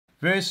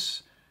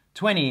Verse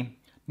 20,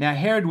 Now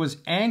Herod was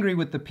angry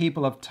with the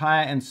people of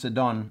Tyre and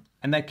Sidon,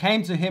 and they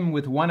came to him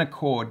with one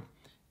accord,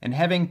 and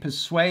having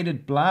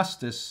persuaded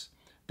Blastus,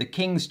 the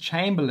king's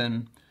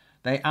chamberlain,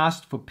 they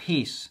asked for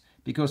peace,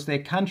 because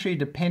their country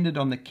depended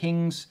on the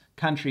king's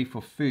country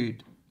for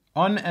food.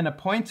 On an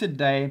appointed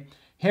day,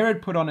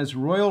 Herod put on his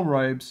royal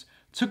robes,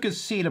 took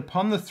his seat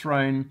upon the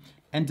throne,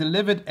 and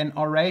delivered an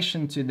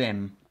oration to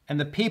them. And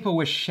the people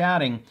were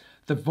shouting,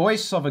 "The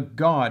voice of a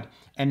God,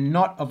 and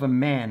not of a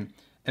man."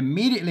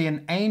 Immediately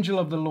an angel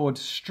of the Lord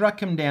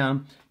struck him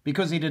down,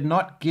 because he did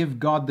not give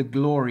God the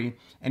glory,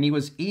 and he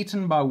was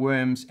eaten by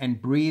worms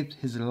and breathed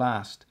his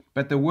last.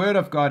 But the word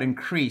of God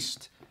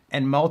increased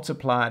and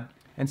multiplied.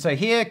 And so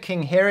here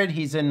King Herod,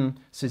 he's in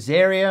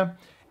Caesarea,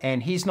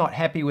 and he's not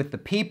happy with the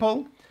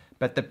people,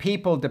 but the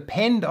people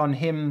depend on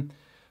him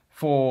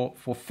for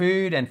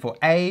food and for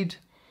aid.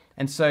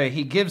 And so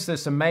he gives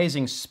this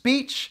amazing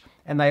speech,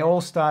 and they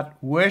all start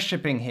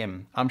worshiping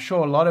him. I'm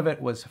sure a lot of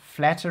it was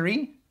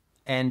flattery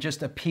and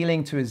just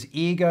appealing to his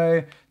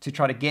ego to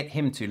try to get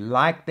him to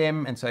like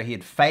them, and so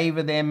he'd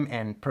favor them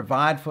and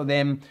provide for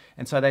them.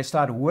 And so they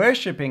start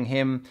worshiping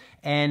him,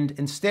 and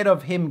instead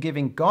of him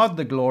giving God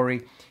the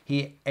glory,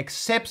 he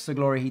accepts the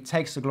glory, he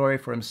takes the glory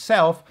for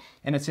himself.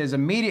 And it says,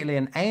 immediately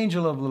an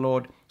angel of the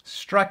Lord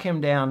struck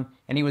him down,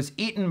 and he was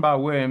eaten by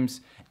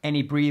worms, and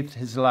he breathed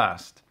his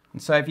last.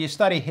 And so if you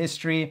study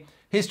history,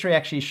 history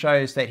actually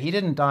shows that he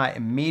didn't die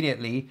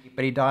immediately,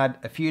 but he died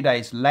a few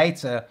days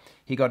later.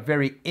 He got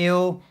very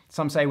ill,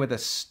 some say with a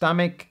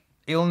stomach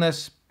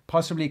illness,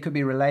 possibly could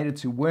be related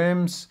to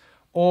worms,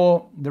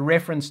 or the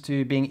reference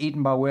to being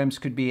eaten by worms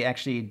could be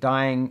actually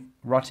dying,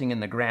 rotting in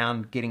the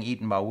ground, getting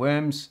eaten by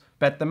worms.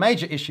 But the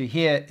major issue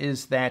here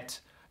is that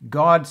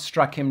God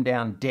struck him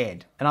down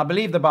dead. And I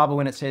believe the Bible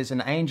when it says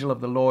an angel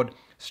of the Lord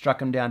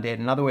struck him down dead.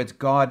 In other words,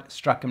 God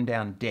struck him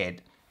down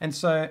dead. And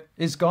so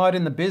is God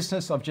in the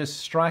business of just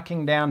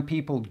striking down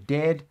people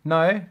dead?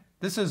 No.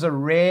 This is a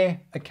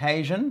rare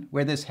occasion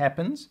where this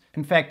happens.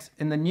 In fact,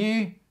 in the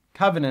new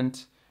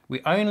covenant,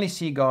 we only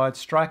see God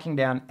striking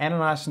down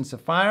Ananias and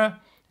Sapphira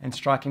and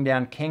striking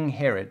down King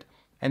Herod.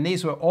 And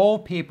these were all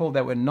people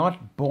that were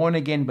not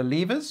born-again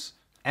believers.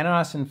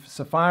 Ananias and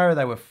Sapphira,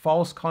 they were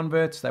false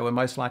converts. They were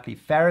most likely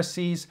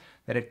Pharisees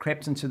that had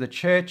crept into the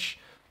church.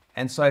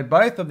 And so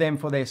both of them,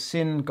 for their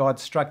sin, God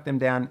struck them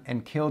down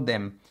and killed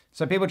them.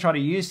 So people try to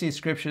use these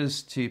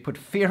scriptures to put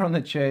fear on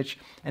the church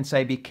and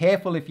say, be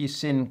careful if you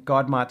sin,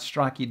 God might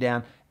strike you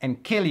down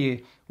and kill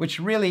you, which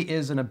really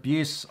is an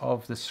abuse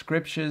of the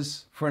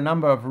scriptures for a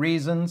number of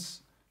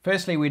reasons.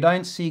 Firstly, we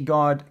don't see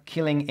God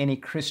killing any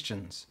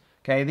Christians.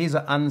 Okay, these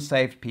are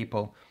unsaved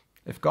people.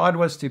 If God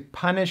was to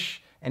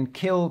punish and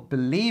kill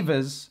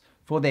believers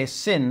for their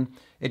sin,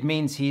 it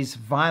means he's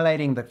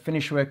violating the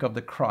finished work of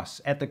the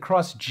cross. At the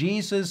cross,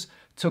 Jesus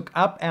took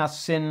up our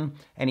sin,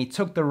 and he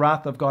took the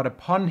wrath of God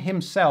upon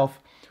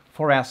himself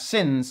for our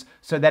sins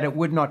so that it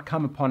would not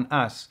come upon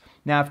us.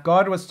 Now, if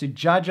God was to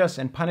judge us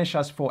and punish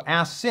us for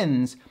our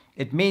sins,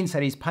 it means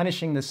that he's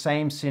punishing the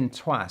same sin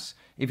twice.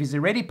 If he's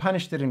already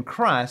punished it in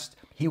Christ,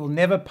 he will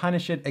never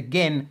punish it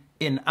again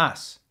in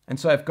us. And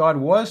so if God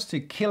was to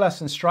kill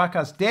us and strike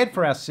us dead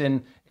for our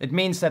sin, it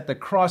means that the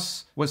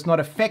cross was not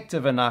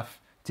effective enough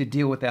to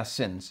deal with our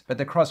sins. But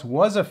the cross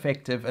was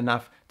effective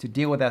enough to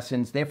deal with our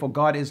sins. Therefore,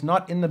 God is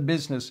not in the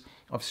business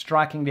of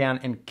striking down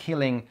and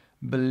killing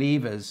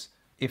believers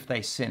if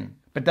they sin.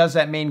 But does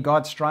that mean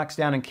God strikes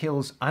down and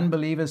kills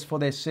unbelievers for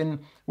their sin?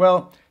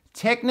 Well,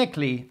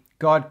 technically,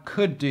 God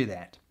could do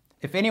that.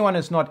 If anyone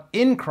is not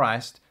in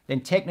Christ,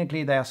 then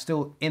technically they are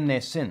still in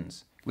their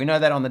sins. We know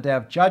that on the day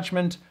of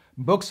judgment,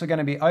 books are going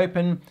to be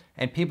open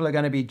and people are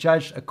going to be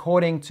judged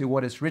according to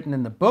what is written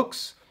in the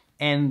books.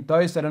 And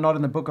those that are not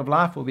in the book of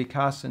life will be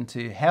cast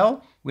into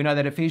hell. We know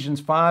that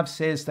Ephesians 5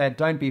 says that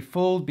don't be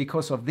fooled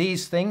because of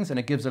these things, and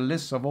it gives a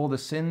list of all the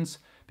sins.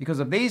 Because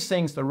of these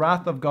things, the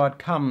wrath of God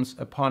comes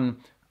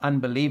upon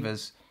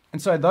unbelievers. And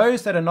so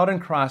those that are not in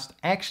Christ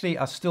actually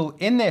are still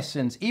in their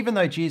sins, even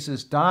though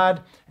Jesus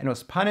died and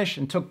was punished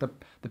and took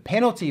the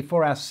penalty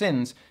for our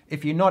sins.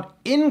 If you're not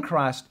in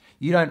Christ,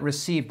 you don't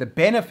receive the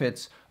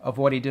benefits of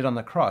what he did on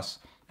the cross.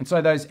 And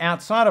so those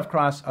outside of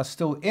Christ are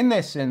still in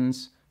their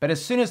sins, but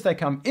as soon as they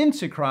come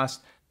into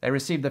Christ, they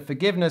receive the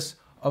forgiveness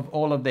of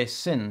all of their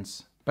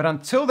sins. But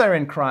until they're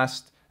in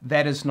Christ,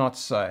 that is not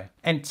so.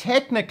 And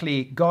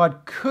technically,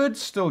 God could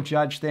still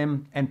judge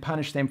them and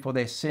punish them for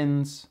their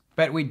sins,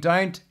 but we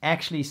don't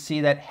actually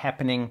see that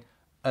happening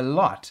a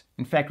lot.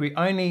 In fact, we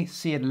only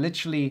see it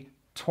literally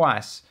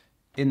twice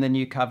in the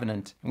new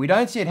covenant. And we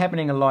don't see it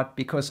happening a lot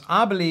because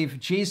I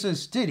believe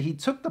Jesus did. He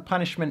took the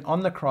punishment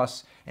on the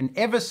cross, and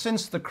ever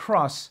since the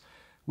cross,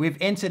 we've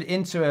entered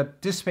into a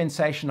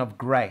dispensation of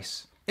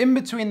grace. In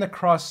between the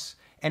cross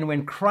and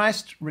when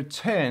Christ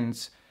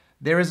returns,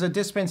 there is a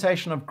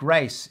dispensation of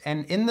grace.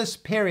 And in this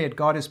period,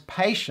 God is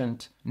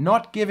patient,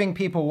 not giving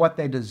people what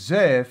they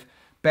deserve,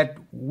 but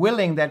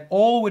willing that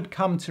all would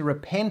come to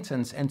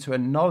repentance and to a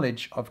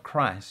knowledge of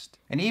Christ.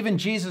 And even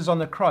Jesus on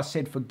the cross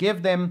said,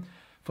 "Forgive them,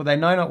 for they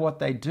know not what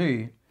they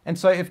do." And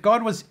so if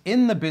God was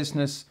in the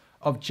business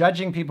of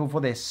judging people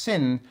for their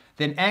sin,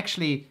 then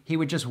actually he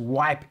would just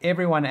wipe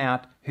everyone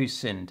out who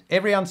sinned.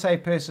 Every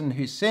unsaved person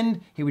who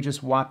sinned, he would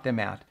just wipe them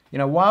out. You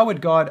know, why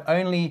would God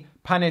only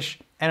punish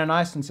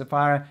Ananias and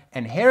Sapphira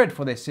and Herod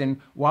for their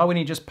sin? Why wouldn't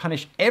he just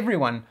punish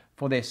everyone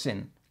for their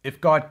sin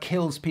if God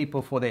kills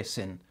people for their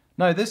sin?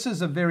 No, this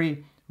is a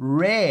very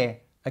rare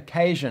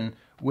occasion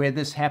where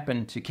this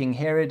happened to King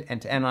Herod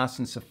and to Ananias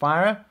and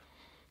Sapphira.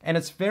 And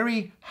it's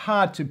very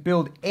hard to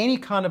build any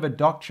kind of a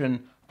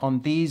doctrine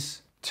on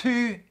these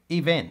two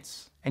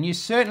events. And you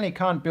certainly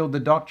can't build the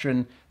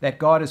doctrine that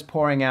God is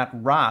pouring out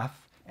wrath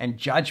and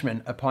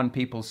judgment upon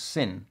people's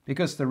sin.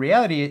 Because the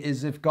reality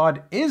is, if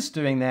God is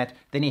doing that,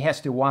 then he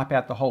has to wipe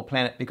out the whole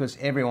planet because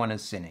everyone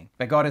is sinning.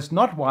 But God is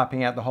not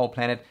wiping out the whole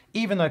planet,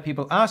 even though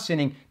people are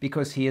sinning,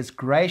 because he is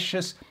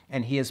gracious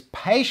and he is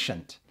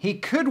patient. He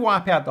could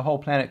wipe out the whole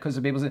planet because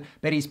of people's sin,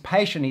 but he's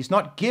patient. He's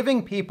not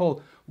giving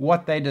people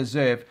what they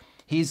deserve.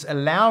 He's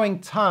allowing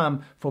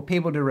time for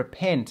people to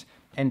repent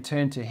and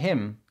turn to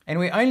him. And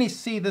we only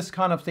see this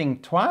kind of thing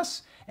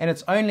twice, and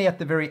it's only at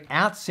the very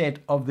outset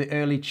of the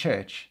early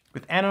church.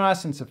 With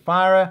Ananias and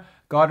Sapphira,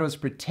 God was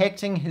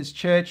protecting his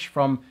church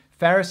from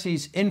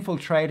Pharisees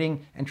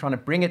infiltrating and trying to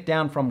bring it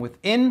down from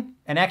within.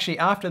 And actually,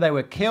 after they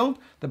were killed,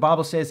 the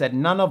Bible says that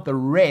none of the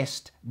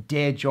rest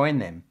dared join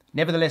them.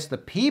 Nevertheless, the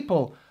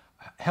people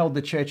held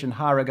the church in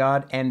high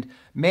regard, and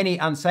many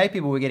unsaved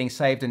people were getting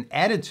saved and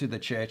added to the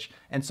church.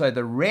 And so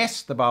the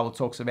rest the Bible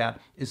talks about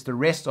is the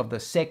rest of the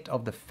sect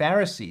of the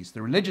Pharisees,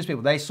 the religious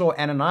people. They saw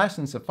Ananias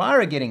and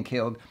Sapphira getting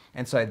killed,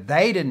 and so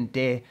they didn't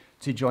dare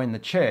to join the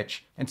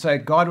church. And so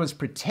God was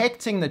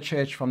protecting the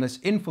church from this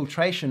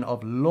infiltration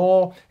of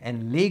law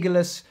and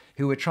legalists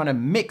who were trying to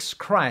mix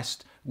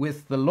Christ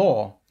with the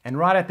law. And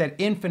right at that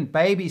infant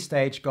baby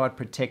stage, God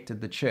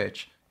protected the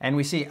church. And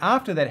we see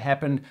after that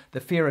happened, the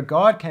fear of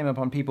God came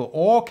upon people,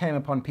 awe came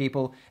upon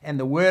people, and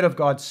the word of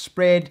God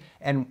spread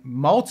and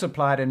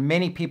multiplied, and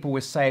many people were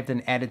saved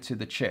and added to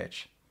the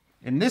church.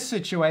 In this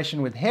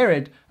situation with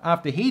Herod,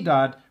 after he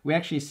died, we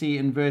actually see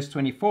in verse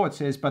 24, it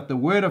says, "But the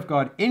word of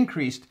God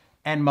increased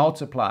and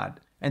multiplied."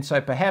 And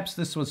so perhaps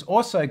this was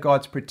also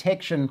God's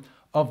protection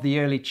of the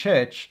early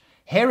church.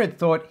 Herod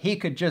thought he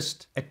could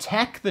just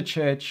attack the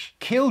church,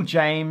 kill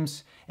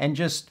James, and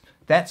just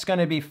that's going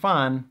to be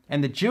fine.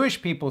 And the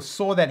Jewish people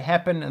saw that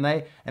happen,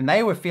 and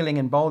they were feeling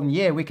emboldened.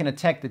 Yeah, we can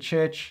attack the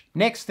church.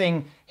 Next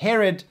thing,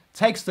 Herod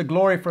takes the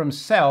glory for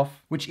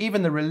himself, which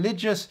even the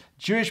religious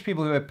Jewish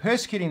people who were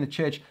persecuting the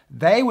church,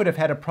 they would have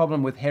had a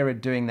problem with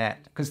Herod doing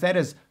that, because that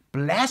is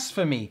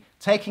blasphemy,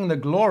 taking the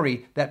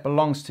glory that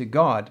belongs to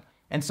God.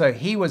 And so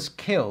he was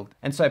killed.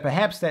 And so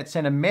perhaps that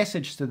sent a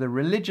message to the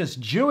religious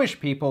Jewish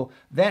people,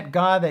 that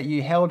guy that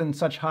you held in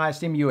such high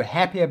esteem, you were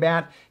happy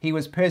about, he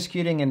was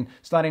persecuting and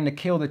starting to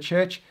kill the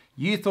church.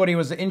 You thought he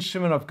was the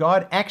instrument of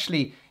God.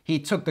 Actually, he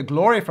took the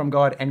glory from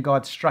God and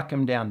God struck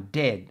him down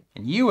dead.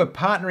 And you were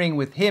partnering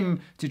with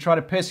him to try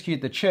to persecute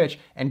the church,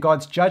 and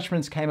God's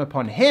judgments came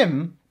upon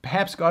him.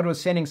 Perhaps God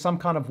was sending some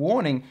kind of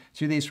warning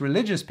to these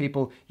religious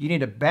people. You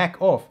need to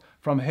back off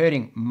from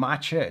hurting my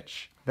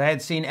church. They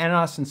had seen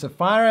Ananias and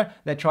Sapphira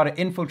that tried to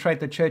infiltrate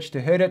the church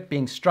to hurt it,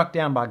 being struck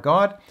down by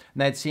God. And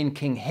they had seen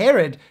King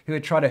Herod, who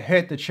had tried to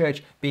hurt the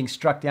church, being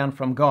struck down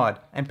from God.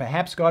 And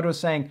perhaps God was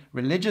saying,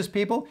 religious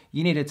people,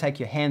 you need to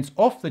take your hands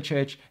off the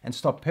church and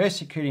stop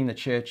persecuting the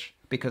church,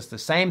 because the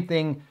same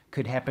thing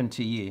could happen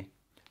to you.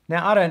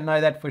 Now, I don't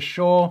know that for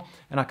sure,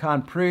 and I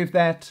can't prove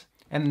that.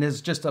 And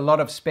there's just a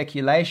lot of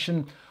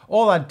speculation.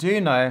 All I do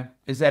know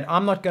is that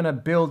I'm not going to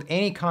build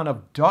any kind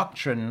of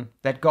doctrine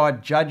that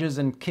God judges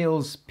and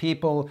kills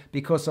people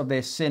because of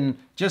their sin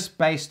just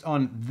based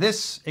on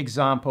this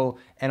example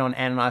and on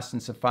Ananias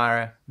and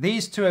Sapphira.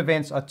 These two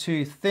events are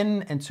too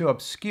thin and too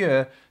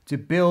obscure to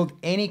build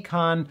any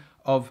kind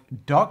of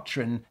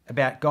doctrine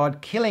about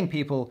God killing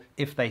people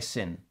if they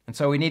sin. And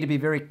so we need to be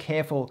very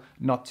careful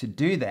not to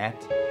do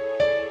that.